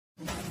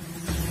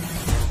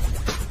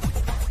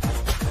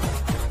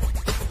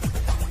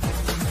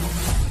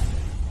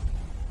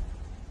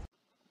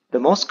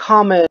most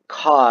common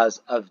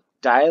cause of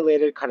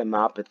dilated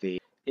cardiomyopathy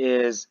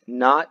is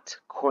not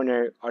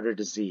coronary artery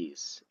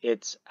disease,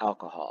 it's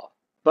alcohol.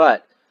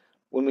 But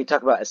when we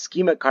talk about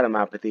ischemic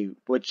cardiomyopathy,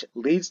 which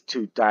leads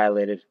to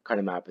dilated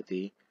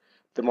cardiomyopathy,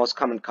 the most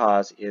common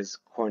cause is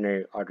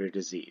coronary artery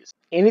disease.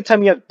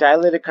 Anytime you have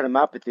dilated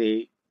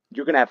cardiomyopathy,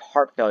 you're going to have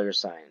heart failure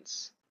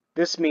signs.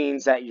 This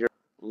means that your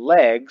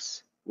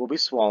legs will be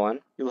swollen,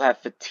 you'll have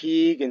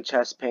fatigue and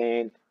chest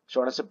pain,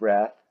 shortness of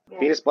breath,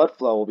 venous blood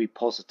flow will be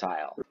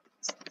pulsatile.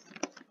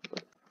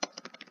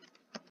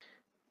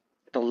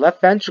 The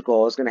left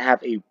ventricle is going to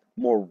have a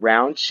more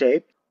round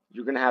shape.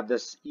 You're going to have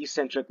this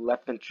eccentric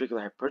left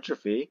ventricular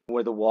hypertrophy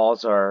where the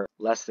walls are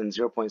less than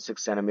 0.6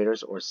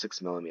 centimeters or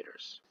 6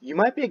 millimeters. You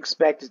might be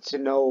expected to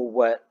know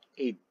what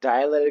a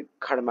dilated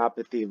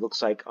cardiomyopathy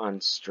looks like on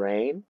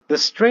strain. The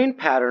strain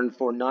pattern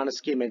for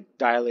non-ischemic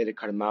dilated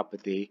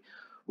cardiomyopathy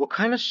will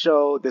kind of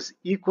show this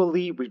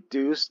equally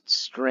reduced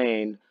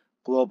strain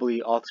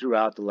globally all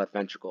throughout the left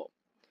ventricle.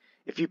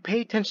 If you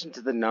pay attention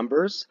to the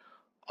numbers,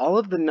 all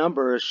of the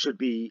numbers should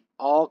be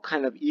all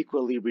kind of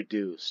equally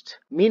reduced,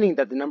 meaning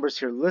that the numbers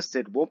here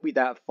listed won't be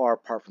that far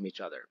apart from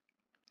each other.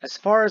 As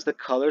far as the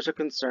colors are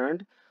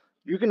concerned,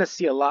 you're going to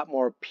see a lot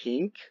more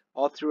pink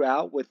all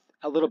throughout with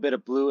a little bit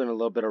of blue and a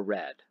little bit of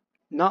red.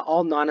 Not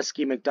all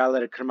non-ischemic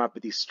dilated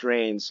cardiomyopathy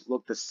strains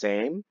look the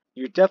same.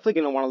 You're definitely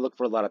going to want to look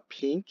for a lot of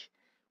pink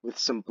with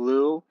some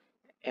blue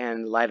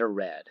and lighter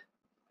red.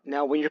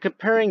 Now, when you're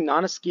comparing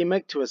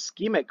non-ischemic to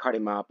ischemic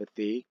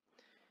cardiomyopathy,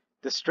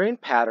 the strain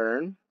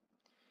pattern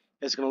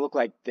is going to look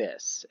like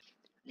this.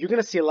 You're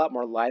going to see a lot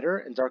more lighter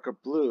and darker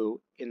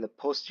blue in the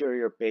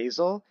posterior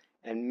basal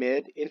and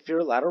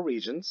mid-inferior lateral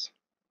regions,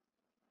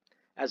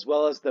 as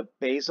well as the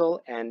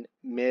basal and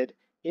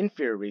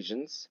mid-inferior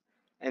regions,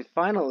 and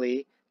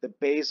finally the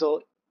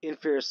basal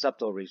inferior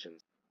septal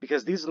regions,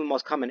 because these are the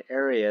most common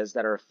areas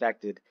that are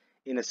affected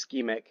in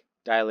ischemic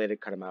dilated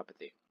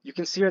cardiomyopathy. You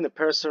can see here in the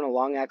parasternal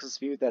long axis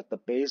view that the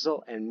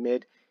basal and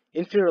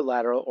mid-inferior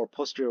lateral or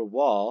posterior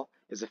wall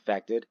is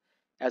affected,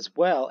 as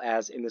well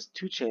as in this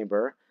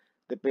two-chamber,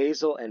 the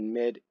basal and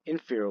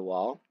mid-inferior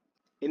wall.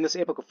 In this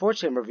apical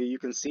four-chamber view, you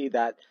can see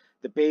that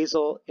the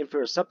basal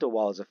inferior septal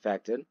wall is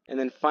affected, and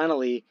then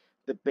finally,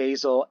 the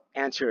basal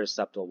anterior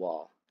septal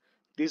wall.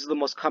 These are the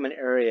most common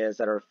areas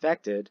that are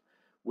affected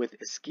with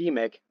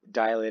ischemic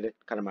dilated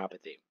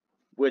cardiomyopathy,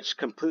 which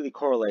completely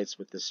correlates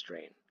with this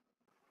strain.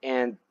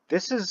 And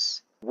this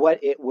is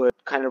what it would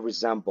kind of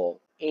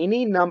resemble.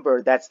 Any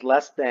number that's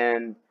less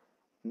than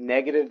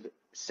negative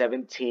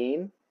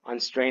 17 on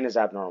strain is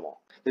abnormal.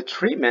 The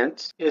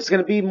treatment is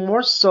going to be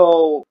more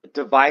so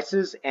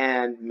devices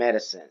and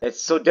medicine.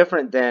 It's so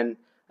different than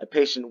a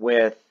patient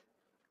with,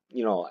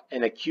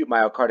 an acute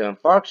myocardial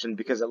infarction,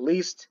 because at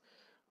least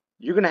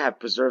you're going to have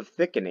preserved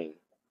thickening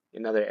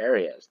in other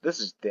areas. This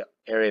is the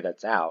area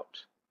that's out,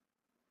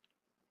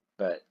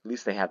 but at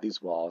least they have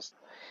these walls.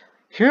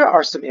 Here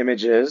are some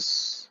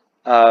images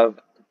of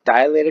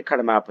dilated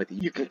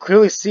cardiomyopathy. You can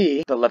clearly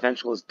see the left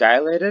ventricle is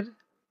dilated.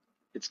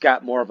 It's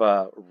got more of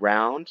a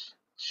round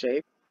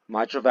shape.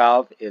 Mitral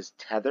valve is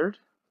tethered,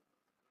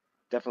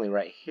 definitely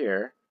right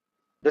here.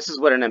 This is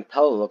what an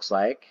impella looks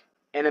like.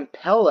 An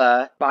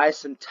impella buys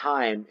some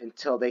time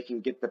until they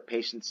can get the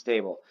patient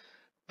stable.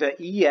 The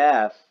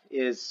EF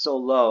is so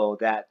low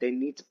that they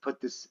need to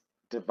put this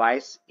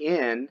device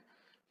in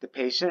the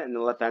patient in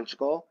the left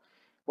ventricle.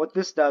 What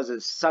this does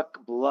is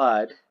suck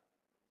blood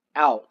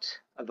out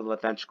of the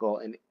left ventricle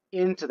and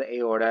into the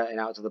aorta and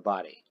out to the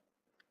body,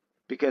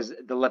 because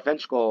the left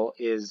ventricle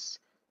is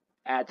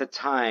at the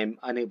time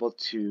unable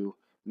to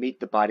meet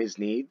the body's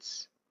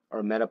needs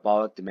or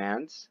metabolic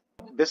demands.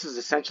 This is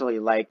essentially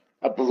like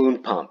a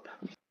balloon pump.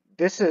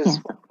 This is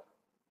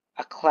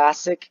a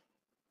classic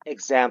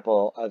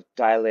example of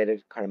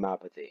dilated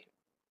cardiomyopathy.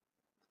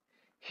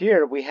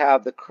 Here we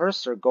have the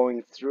cursor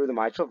going through the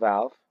mitral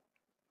valve,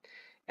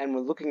 and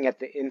we're looking at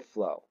the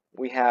inflow.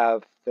 We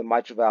have the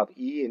mitral valve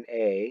E and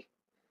A,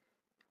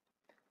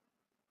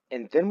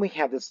 and then we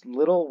have this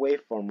little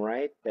waveform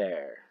right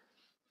there.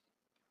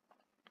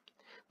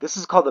 This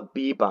is called a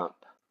B bump.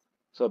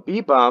 So a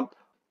B bump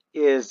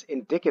is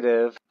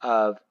indicative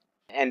of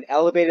an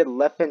elevated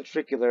left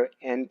ventricular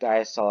end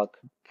diastolic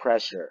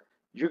pressure.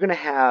 You're going to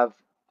have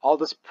all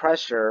this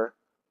pressure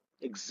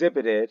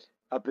exhibited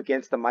up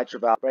against the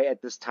mitral valve right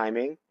at this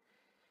timing,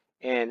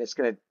 and it's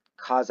going to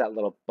cause that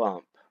little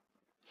bump.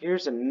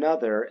 Here's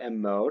another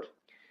M mode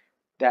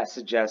that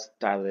suggests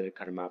dilated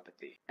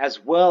cardiomyopathy,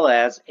 as well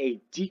as a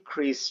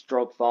decreased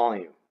stroke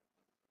volume.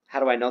 How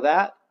do I know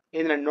that?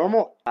 In a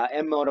normal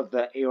M mode of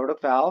the aortic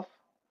valve,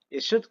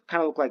 it should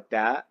kind of look like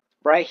that.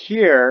 Right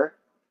here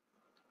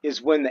is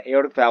when the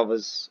aortic valve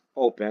is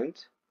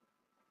opened,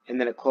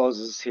 and then it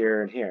closes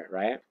here and here,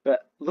 right?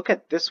 But look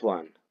at this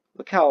one.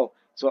 Look how,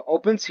 so it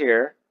opens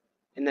here,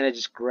 and then it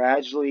just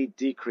gradually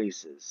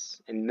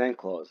decreases and then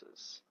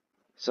closes.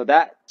 So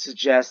that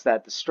suggests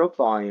that the stroke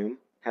volume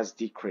has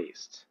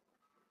decreased.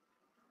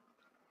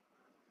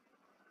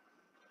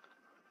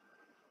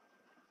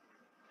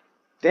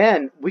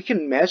 Then we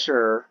can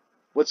measure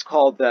what's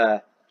called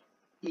the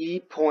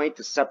E-point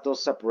to septal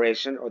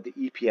separation, or the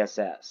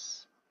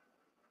EPSS.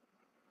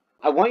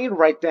 I want you to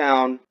write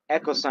down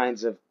echo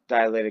signs of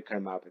dilated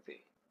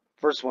cardiomyopathy.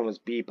 First one was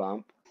B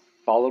bump,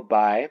 followed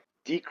by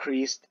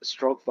decreased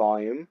stroke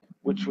volume,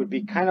 which would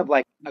be kind of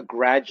like a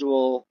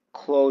gradual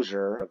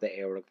closure of the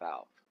aortic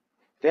valve.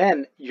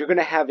 Then you're going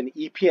to have an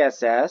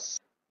EPSS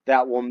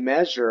that will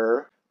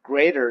measure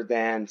greater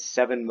than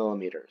 7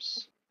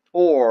 millimeters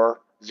or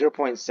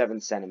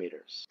 0.7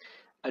 centimeters.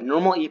 A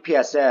normal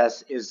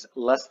EPSS is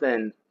less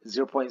than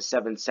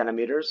 0.7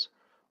 centimeters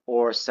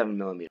or 7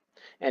 millimeters.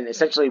 And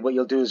essentially what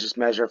you'll do is just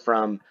measure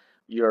from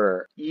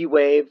your E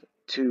wave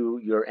to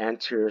your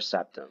anterior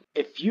septum.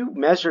 If you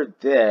measured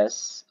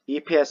this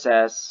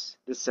EPSS,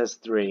 this says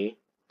 3,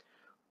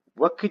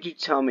 what could you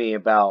tell me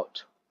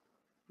about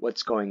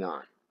what's going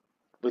on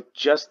with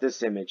just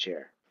this image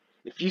here?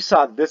 If you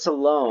saw this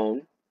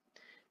alone,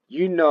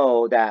 you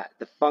know that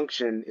the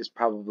function is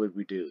probably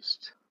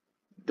reduced.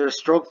 Their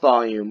stroke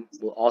volume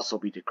will also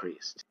be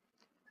decreased.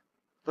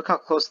 Look how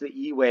close the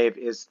E wave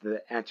is to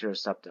the anterior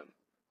septum.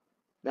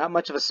 Not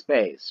much of a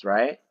space,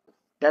 right?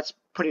 That's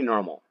pretty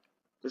normal.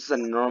 This is a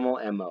normal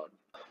M mode.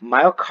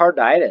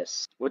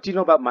 Myocarditis. What do you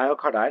know about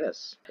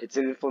myocarditis? It's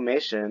an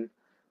inflammation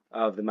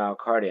of the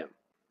myocardium.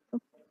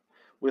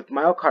 With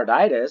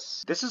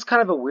myocarditis, this is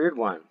kind of a weird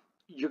one.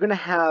 You're going to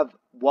have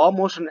wall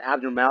motion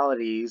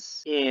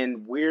abnormalities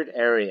in weird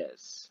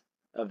areas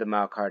of the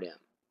myocardium.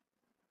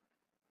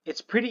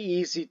 It's pretty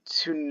easy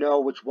to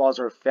know which walls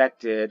are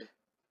affected,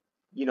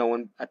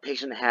 when a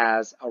patient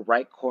has a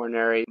right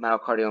coronary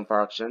myocardial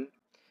infarction.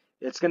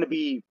 It's going to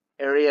be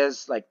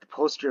areas like the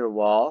posterior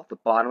wall, the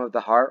bottom of the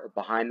heart or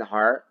behind the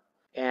heart,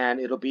 and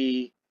it'll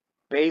be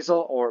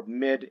basal or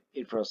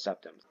mid-inferior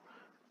septum.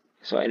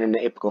 So in an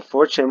apical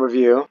four-chamber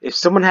view, if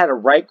someone had a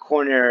right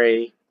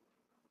coronary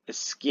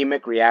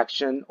ischemic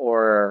reaction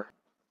or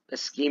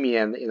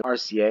ischemia in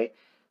RCA,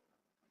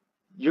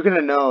 you're going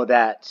to know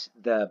that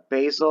the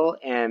basal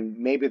and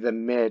maybe the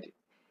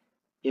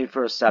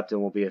mid-inferior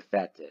septum will be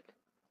affected.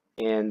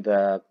 In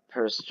the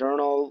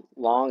peristernal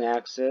long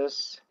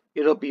axis,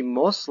 it'll be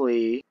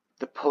mostly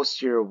the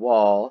posterior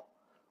wall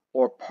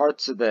or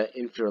parts of the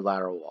inferior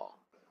lateral wall.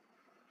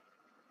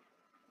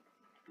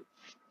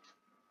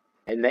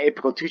 In the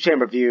apical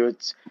two-chamber view,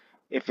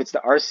 if it's the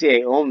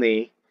RCA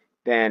only,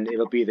 then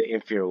it'll be the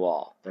inferior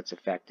wall that's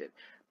affected.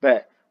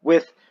 But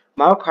with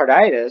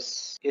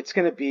myocarditis, it's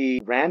going to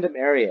be random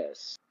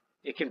areas.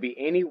 It can be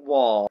any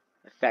wall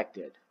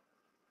affected.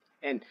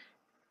 And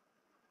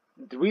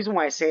the reason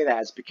why I say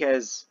that is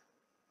because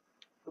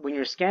when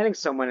you're scanning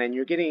someone and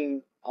you're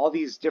getting all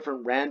these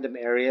different random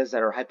areas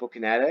that are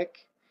hypokinetic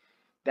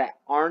that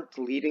aren't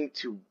leading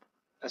to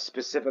a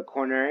specific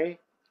coronary,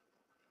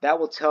 that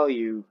will tell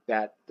you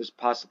that there's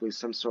possibly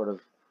some sort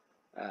of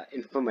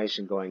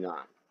inflammation going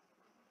on.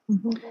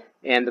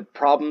 And the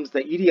problems,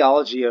 the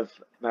etiology of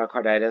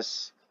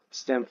myocarditis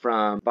stem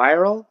from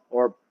viral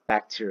or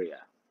bacteria.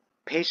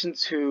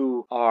 Patients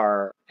who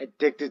are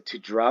addicted to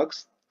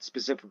drugs,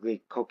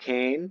 specifically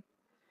cocaine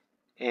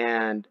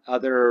and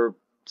other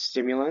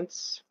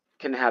stimulants,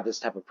 can have this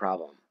type of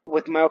problem.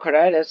 With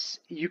myocarditis,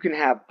 you can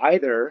have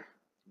either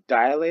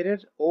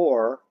dilated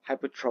or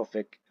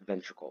hypertrophic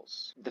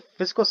ventricles. The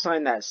physical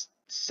sign that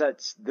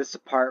sets this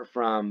apart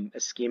from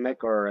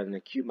ischemic or an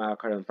acute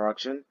myocardial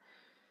infarction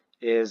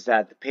is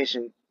that the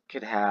patient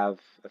could have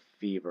a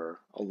fever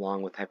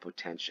along with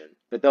hypotension,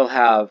 but they'll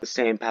have the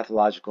same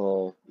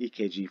pathological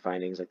EKG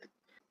findings like the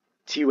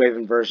T wave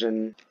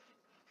inversion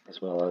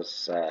as well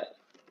as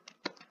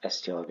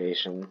ST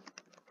elevation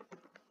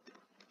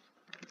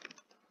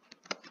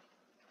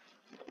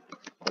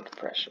or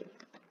depression.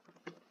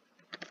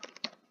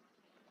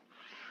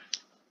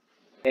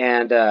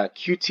 And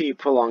QT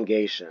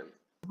prolongation.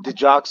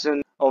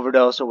 Digoxin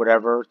overdose or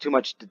whatever, too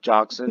much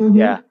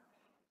digoxin,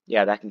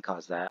 yeah, that can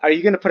cause that. Are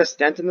you going to put a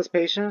stent in this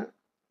patient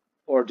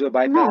or do a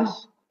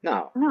bypass?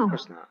 No, of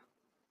course not.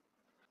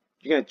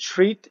 You're going to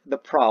treat the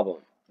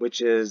problem,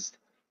 which is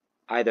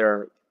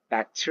either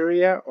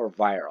bacteria or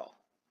viral.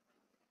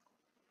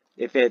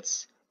 If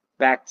it's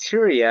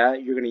bacteria,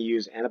 you're going to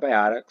use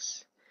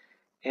antibiotics,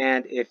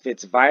 and if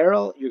it's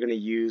viral, you're going to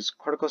use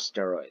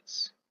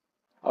corticosteroids.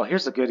 Oh,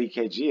 here's a good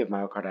EKG of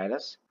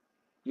myocarditis.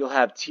 You'll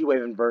have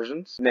T-wave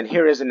inversions, and then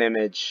here is an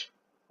image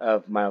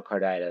of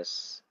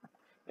myocarditis.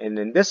 And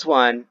in this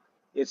one,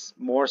 it's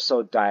more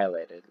so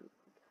dilated.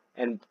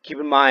 And keep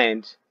in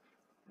mind,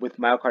 with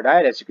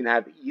myocarditis, you can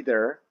have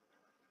either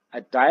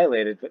a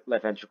dilated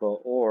left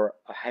ventricle or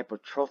a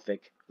hypertrophic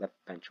left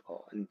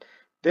ventricle. And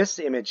this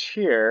image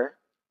here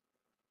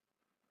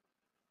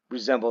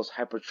resembles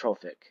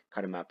hypertrophic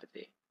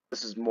cardiomyopathy.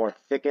 This is more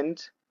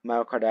thickened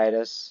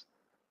myocarditis,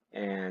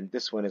 and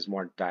this one is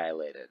more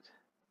dilated.